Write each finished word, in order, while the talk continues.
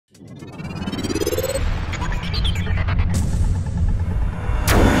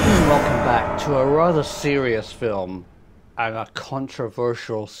To a rather serious film and a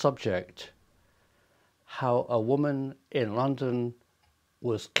controversial subject, how a woman in London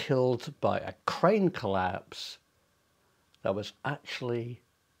was killed by a crane collapse that was actually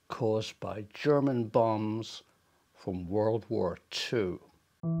caused by German bombs from World War II.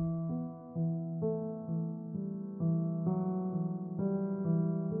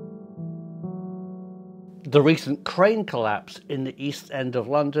 The recent crane collapse in the East End of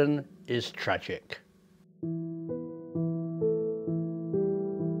London is tragic.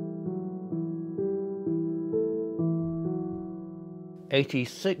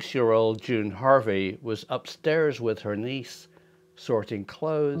 "86-year-old June Harvey was upstairs with her niece, sorting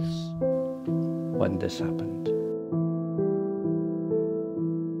clothes, when this happened.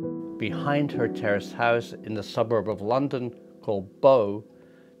 Behind her terraced house in the suburb of London called Bow,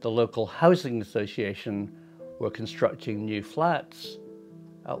 the local housing association were constructing new flats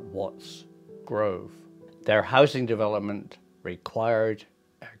at Watts Grove. Their housing development required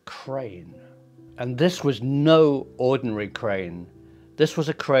a crane. And this was no ordinary crane. This was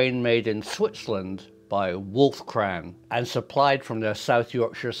a crane made in Switzerland by Wolfcran and supplied from their South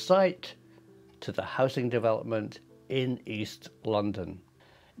Yorkshire site to the housing development in East London.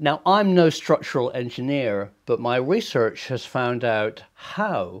 Now, I'm no structural engineer, but my research has found out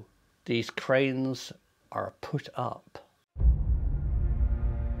how these cranes are put up.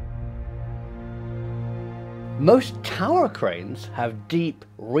 Most tower cranes have deep,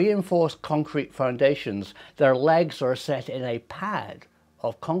 reinforced concrete foundations. Their legs are set in a pad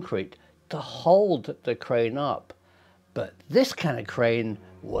of concrete to hold the crane up. But this kind of crane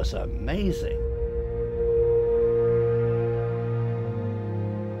was amazing.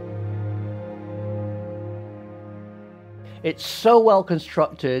 It's so well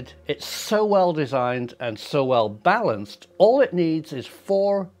constructed, it's so well designed and so well balanced, all it needs is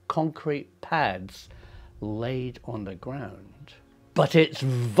 4 concrete pads laid on the ground. But it's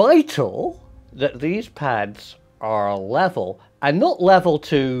vital that these pads are level, and not level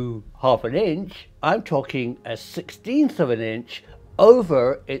to half an inch, I'm talking a 1/16 of an inch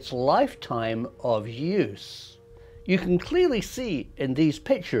over its lifetime of use. You can clearly see in these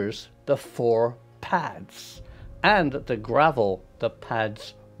pictures the 4 pads and the gravel the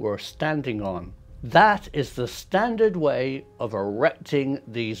pads were standing on. That is the standard way of erecting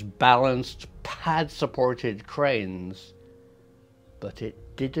these balanced, pad-supported cranes. But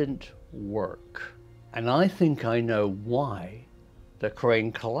it didn't work. And I think I know why the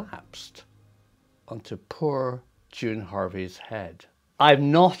crane collapsed onto poor June Harvey's head.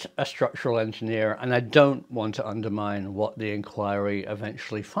 I'm not a structural engineer, and I don't want to undermine what the inquiry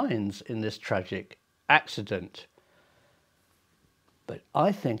eventually finds in this tragic accident. But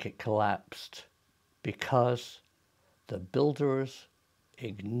I think it collapsed because the builders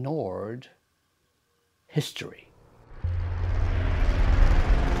ignored history.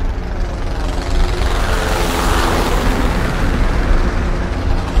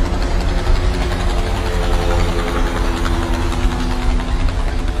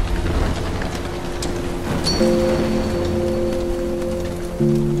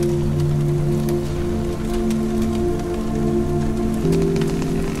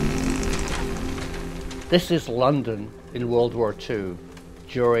 This is London in World War II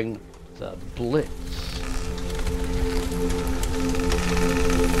during the Blitz.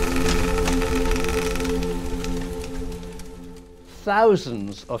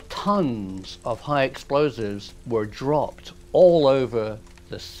 Thousands of tons of high explosives were dropped all over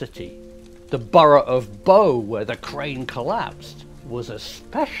the city. The borough of Bow, where the crane collapsed, was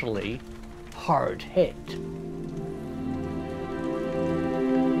especially hard hit.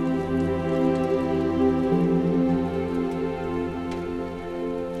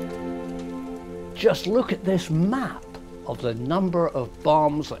 Just look at this map of the number of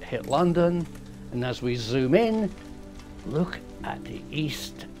bombs that hit London, and as we zoom in, look at the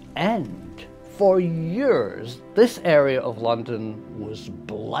East End. For years, this area of London was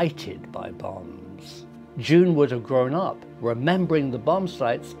blighted by bombs. June would have grown up remembering the bomb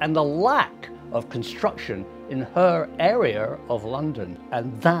sites and the lack of construction in her area of London,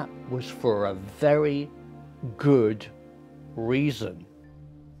 and that was for a very good reason.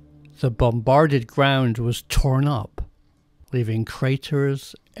 The bombarded ground was torn up, leaving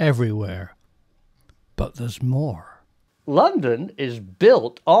craters everywhere. But there's more. London is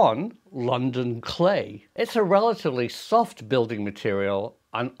built on London clay. It's a relatively soft building material,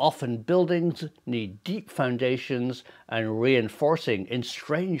 and often buildings need deep foundations and reinforcing in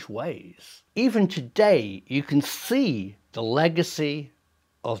strange ways. Even today, you can see the legacy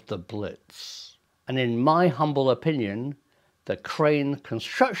of the Blitz. And in my humble opinion, the crane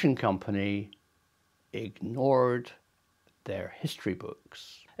construction company ignored their history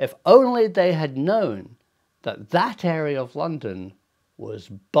books. If only they had known that that area of London was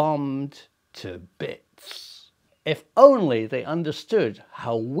bombed to bits. If only they understood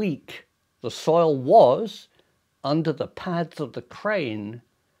how weak the soil was under the pads of the crane,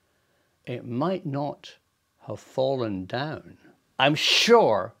 it might not have fallen down. I'm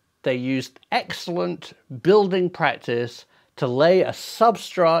sure they used excellent building practice to lay a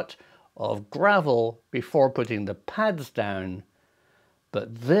substrate of gravel before putting the pads down,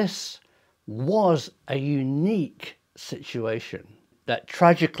 but this was a unique situation that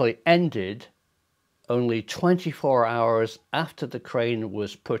tragically ended only 24 hours after the crane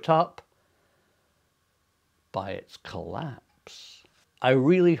was put up by its collapse. I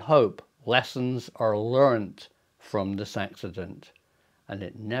really hope lessons are learnt from this accident and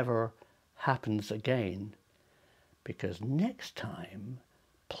it never happens again, because next time,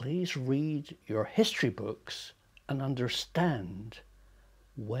 please read your history books and understand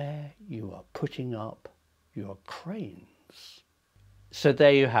where you are putting up your cranes. So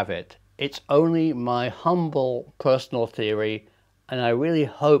there you have it. It's only my humble personal theory, and I really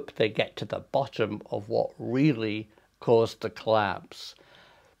hope they get to the bottom of what really caused the collapse.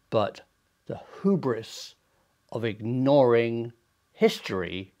 But the hubris of ignoring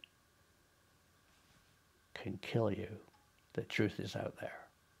history can kill you. The truth is out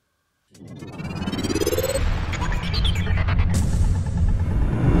there.